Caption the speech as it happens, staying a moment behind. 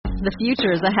The future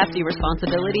is a hefty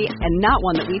responsibility and not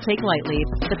one that we take lightly.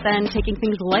 But then, taking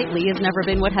things lightly has never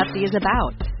been what Hefty is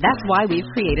about. That's why we've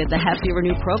created the Hefty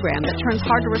Renew program that turns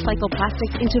hard-to-recycle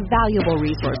plastics into valuable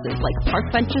resources like park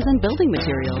benches and building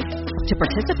materials. To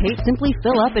participate, simply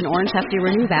fill up an orange Hefty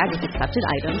Renew bag with accepted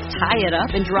items, tie it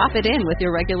up, and drop it in with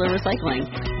your regular recycling.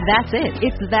 That's it.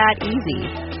 It's that easy.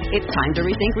 It's time to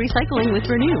rethink recycling with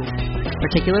Renew.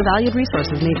 Particular valued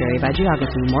resources may vary by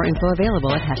geography. More info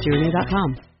available at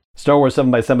heftyrenew.com. Star Wars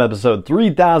 7x7 episode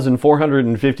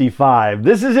 3455.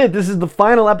 This is it. This is the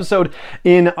final episode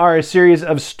in our series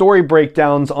of story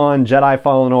breakdowns on Jedi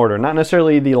Fallen Order. Not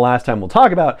necessarily the last time we'll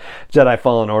talk about Jedi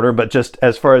Fallen Order, but just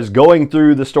as far as going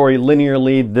through the story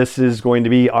linearly, this is going to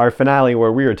be our finale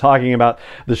where we are talking about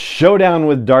the showdown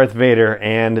with Darth Vader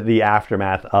and the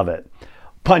aftermath of it.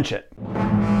 Punch it.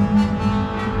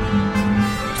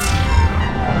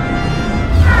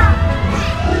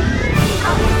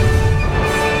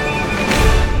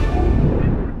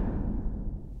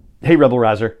 Hey Rebel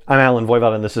Rouser, I'm Alan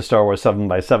Voivod and this is Star Wars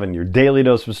 7x7, your daily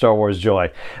dose of Star Wars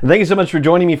joy. And thank you so much for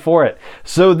joining me for it.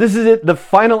 So this is it, the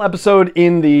final episode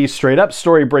in the straight up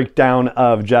story breakdown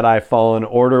of Jedi Fallen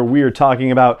Order. We are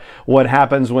talking about what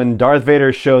happens when Darth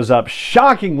Vader shows up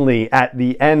shockingly at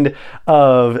the end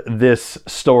of this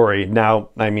story. Now,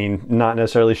 I mean, not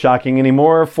necessarily shocking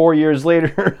anymore 4 years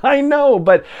later, I know,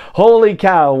 but holy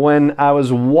cow, when I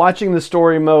was watching the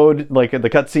story mode, like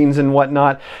the cutscenes and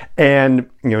whatnot, and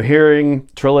hearing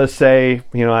Trilla say,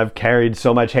 I've carried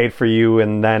so much hate for you,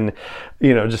 and then,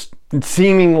 just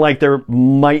seeming like there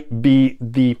might be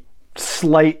the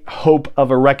slight hope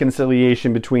of a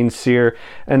reconciliation between Cere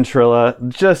and Trilla,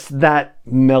 just that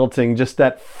melting, just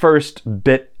that first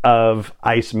bit of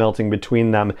ice melting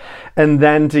between them, and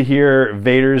then to hear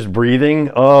Vader's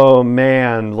breathing, oh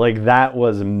man, like that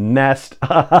was messed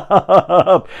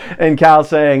up. And Cal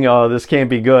saying, oh, this can't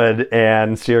be good,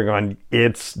 and Cere going,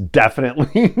 it's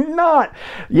definitely not.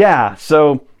 Yeah,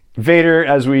 so Vader,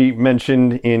 as we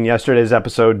mentioned in yesterday's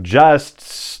episode,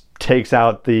 just takes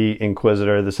out the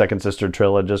Inquisitor, the second sister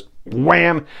Trilla, just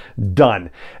wham, done.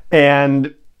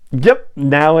 And yep,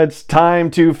 now it's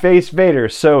time to face Vader.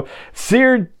 So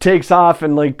Cere takes off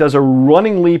and does a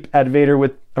running leap at Vader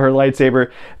with her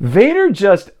lightsaber. Vader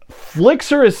just flicks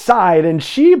her aside and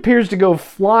she appears to go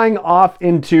flying off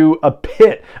into a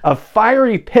pit, a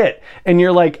fiery pit. And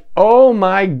you're like, oh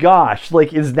my gosh,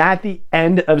 is that the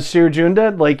end of Cere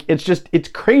Junda? It's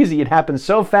crazy. It happens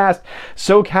so fast,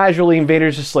 so casually, and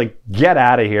Vader's just get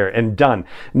out of here and done.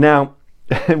 Now,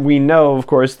 we know, of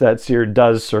course, that Cere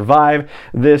does survive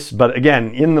this, but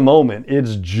again, in the moment,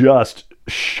 it's just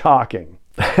shocking.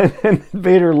 And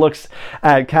Vader looks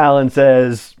at Cal and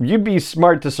says, you'd be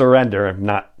smart to surrender.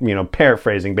 Not,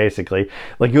 paraphrasing basically.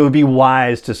 It would be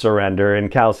wise to surrender. And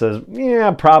Cal says,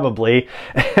 yeah, probably.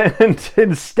 And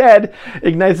instead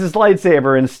ignites his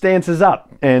lightsaber and stances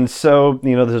up. And so,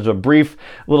 there's a brief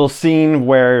little scene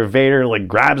where Vader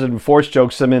grabs him and force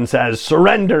chokes him and says,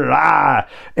 surrender, ah!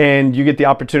 And you get the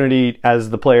opportunity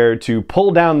as the player to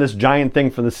pull down this giant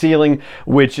thing from the ceiling,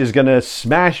 which is going to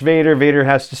smash Vader. Vader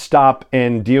has to stop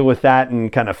and deal with that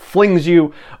and kind of flings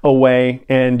you away,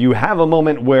 and you have a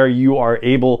moment where you are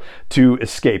able to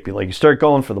escape. You start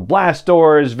going for the blast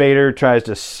doors. Vader tries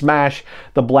to smash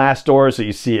the blast door, so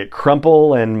you see it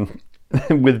crumple, and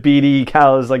with BD,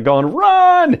 Cal is going,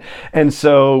 run! And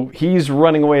so he's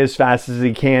running away as fast as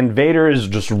he can. Vader is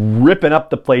just ripping up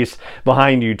the place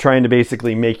behind you, trying to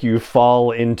basically make you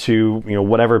fall into,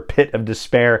 whatever pit of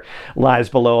despair lies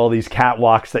below all these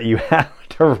catwalks that you have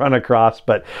to run across.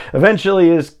 But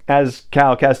eventually, as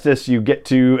Cal Kestis, you get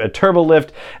to a turbo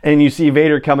lift and you see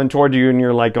Vader coming toward you, and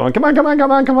you're going, come on, come on,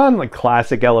 come on, come on,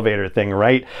 classic elevator thing,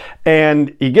 right?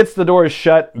 And he gets the doors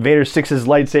shut. Vader sticks his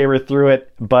lightsaber through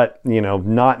it, but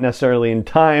not necessarily in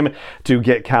time to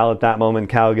get Cal at that moment.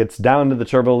 Cal gets down to the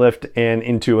turbo lift and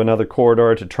into another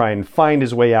corridor to try and find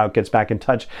his way out, gets back in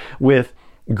touch with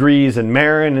Grease and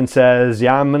Marin and says,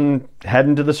 yeah, I'm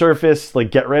heading to the surface,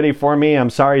 get ready for me,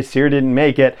 I'm sorry Cere didn't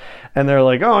make it. And they're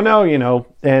like, oh no,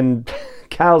 and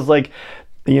Cal's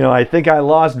I think I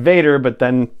lost Vader, but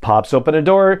then pops open a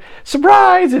door,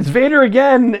 surprise, it's Vader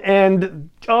again. And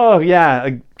oh yeah,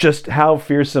 just how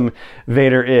fearsome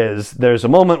Vader is. There's a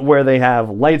moment where they have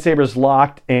lightsabers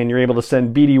locked and you're able to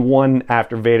send BD-1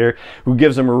 after Vader, who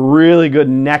gives him a really good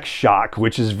neck shock,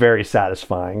 which is very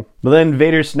satisfying. But then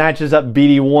Vader snatches up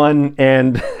BD-1,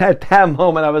 and at that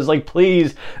moment I was like,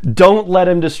 please don't let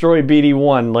him destroy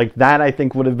BD-1. That I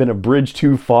think would have been a bridge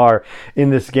too far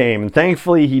in this game. And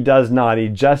thankfully he does not. He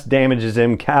just damages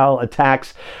him. Cal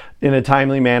attacks in a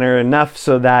timely manner, enough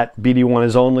so that BD-1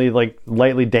 is only like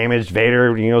lightly damaged.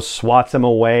 Vader, swats him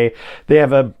away. They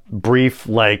have a brief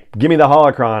give me the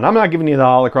holocron. I'm not giving you the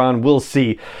holocron. We'll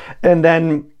see. And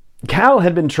then Cal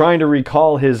had been trying to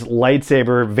recall his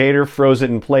lightsaber. Vader froze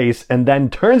it in place and then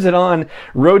turns it on,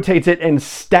 rotates it, and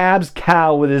stabs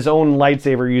Cal with his own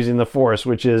lightsaber using the Force,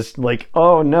 which is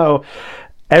oh no.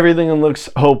 Everything looks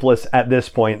hopeless at this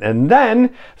point. And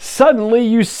then suddenly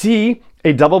you see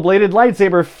a double-bladed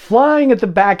lightsaber flying at the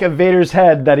back of Vader's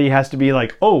head that he has to be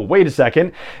oh, wait a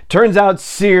second. Turns out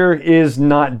Seer is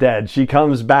not dead. She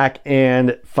comes back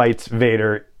and fights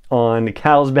Vader on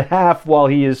Cal's behalf while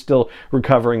he is still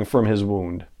recovering from his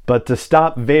wound. But to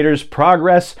stop Vader's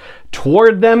progress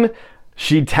toward them,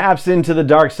 she taps into the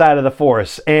dark side of the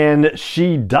Force, and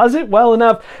she does it well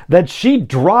enough that she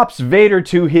drops Vader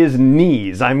to his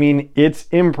knees. I mean, it's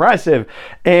impressive.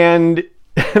 And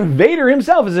Vader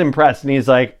himself is impressed, and he's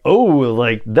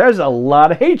there's a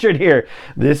lot of hatred here.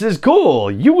 This is cool.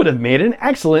 You would have made an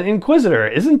excellent Inquisitor.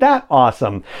 Isn't that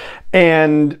awesome?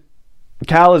 And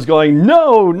Cal is going,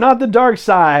 no, not the dark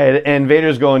side. And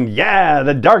Vader's going, yeah,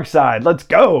 the dark side. Let's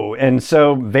go. And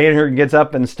so Vader gets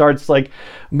up and starts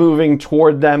moving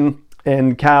toward them.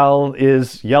 And Cal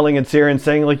is yelling at Seer and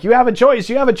saying, you have a choice.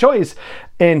 You have a choice.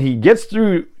 And he gets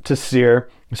through to Seer.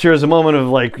 Seer has a moment of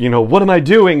what am I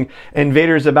doing? And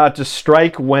Vader's about to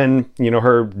strike when,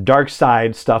 her dark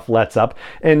side stuff lets up.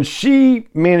 And she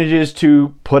manages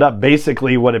to put up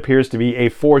basically what appears to be a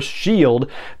Force shield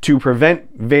to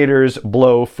prevent Vader's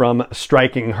blow from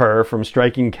striking her, from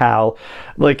striking Cal,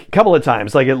 a couple of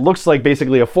times. It looks like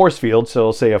basically a Force field, so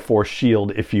I'll say a Force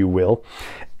shield, if you will.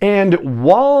 And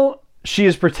while she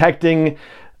is protecting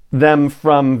them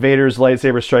from Vader's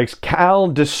lightsaber strikes, Cal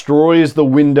destroys the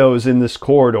windows in this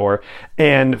corridor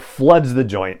and floods the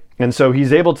joint. And so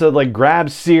he's able to grab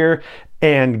Seer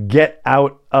and get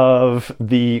out of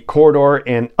the corridor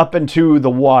and up into the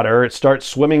water. It starts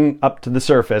swimming up to the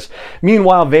surface.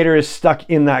 Meanwhile, Vader is stuck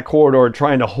in that corridor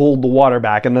trying to hold the water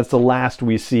back, and that's the last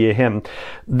we see of him.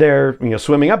 They're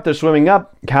swimming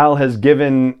up. Cal has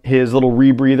given his little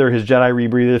rebreather, his Jedi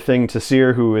rebreather thing to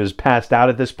Seer, who is passed out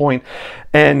at this point.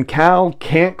 And Cal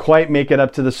can't quite make it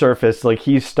up to the surface.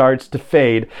 He starts to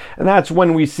fade. And that's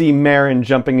when we see Merrin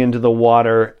jumping into the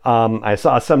water. I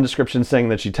saw some description saying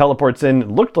that she teleports in. It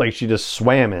looked like she just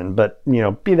swam in, but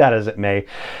be that as it may,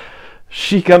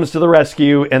 she comes to the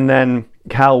rescue, and then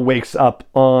Cal wakes up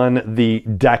on the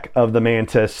deck of the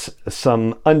Mantis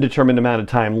some undetermined amount of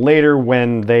time later,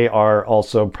 when they are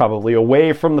also probably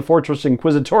away from the Fortress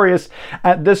Inquisitorius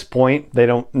at this point. They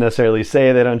don't necessarily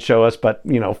say, they don't show us, but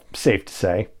safe to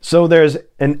say. So there's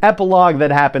an epilogue that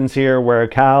happens here where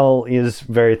Cal is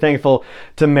very thankful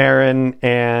to Merrin,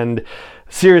 and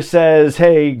Seer says,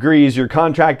 hey, Grease, your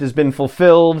contract has been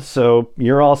fulfilled, so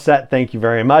you're all set, thank you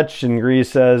very much. And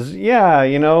Grease says, yeah,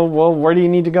 well, where do you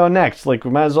need to go next? We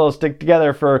might as well stick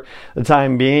together for the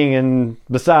time being, and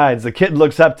besides, the kid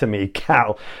looks up to me,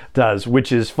 Cal does,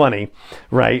 which is funny,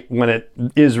 right? When it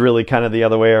is really kind of the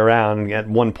other way around. At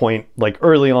one point,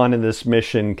 early on in this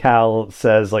mission, Cal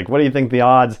says, what do you think the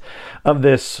odds of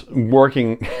this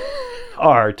working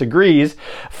are to Grease?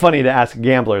 Funny to ask a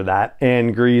gambler that.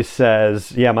 And Grease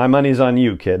says, yeah, my money's on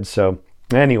you, kid. So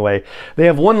anyway, they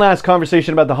have one last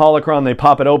conversation about the holocron. They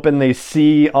pop it open. They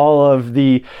see all of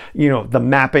the, the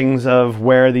mappings of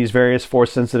where these various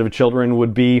Force-sensitive children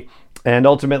would be. And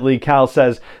ultimately, Cal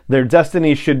says their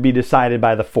destiny should be decided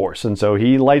by the Force. And so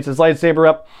he lights his lightsaber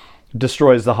up,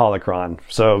 destroys the holocron.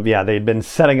 So yeah, they'd been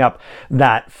setting up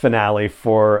that finale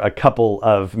for a couple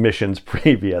of missions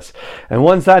previous. And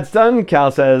once that's done,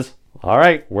 Cal says, all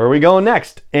right, where are we going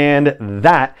next? And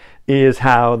that is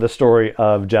how the story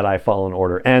of Jedi Fallen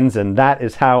Order ends. And that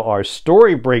is how our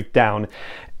story breakdown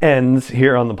ends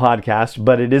here on the podcast,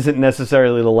 but it isn't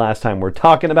necessarily the last time we're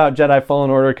talking about Jedi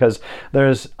Fallen Order, because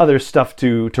there's other stuff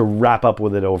to wrap up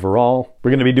with it overall.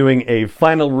 We're going to be doing a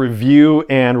final review,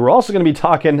 and we're also going to be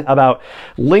talking about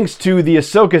links to the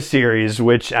Ahsoka series,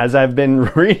 which, as I've been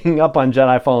reading up on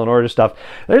Jedi Fallen Order stuff,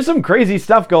 there's some crazy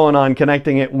stuff going on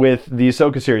connecting it with the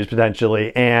Ahsoka series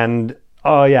potentially, and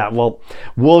oh yeah, well,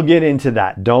 we'll get into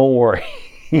that, don't worry.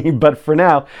 But for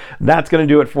now, that's going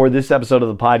to do it for this episode of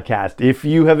the podcast. If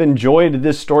you have enjoyed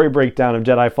this story breakdown of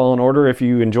Jedi Fallen Order, if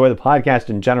you enjoy the podcast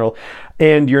in general,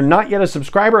 and you're not yet a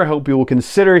subscriber, I hope you will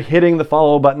consider hitting the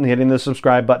follow button, hitting the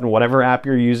subscribe button, whatever app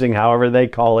you're using, however they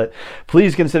call it.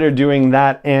 Please consider doing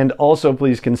that, and also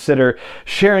please consider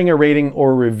sharing a rating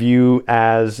or review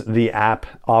as the app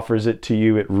offers it to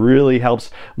you. It really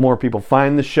helps more people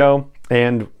find the show.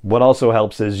 And what also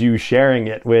helps is you sharing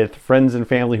it with friends and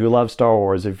family who love Star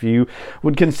Wars. If you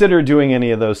would consider doing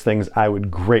any of those things, I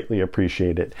would greatly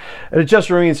appreciate it. And it just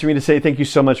remains for me to say thank you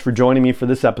so much for joining me for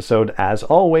this episode, as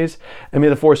always, and may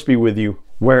the Force be with you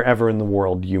wherever in the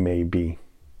world you may be.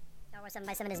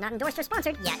 7x7 is not endorsed or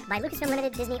sponsored yet by Lucasfilm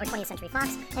Limited, Disney, or 20th Century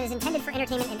Fox, and is intended for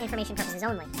entertainment and information purposes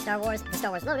only. Star Wars, the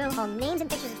Star Wars logo, all names and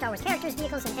pictures of Star Wars characters,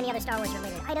 vehicles, and any other Star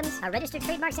Wars-related items are registered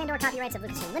trademarks and/or copyrights of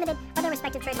Lucasfilm Limited, or their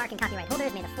respective trademark and copyright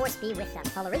holders. May the Force be with them.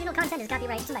 All original content is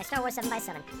copyright by Star Wars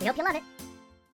 7x7. We hope you love it.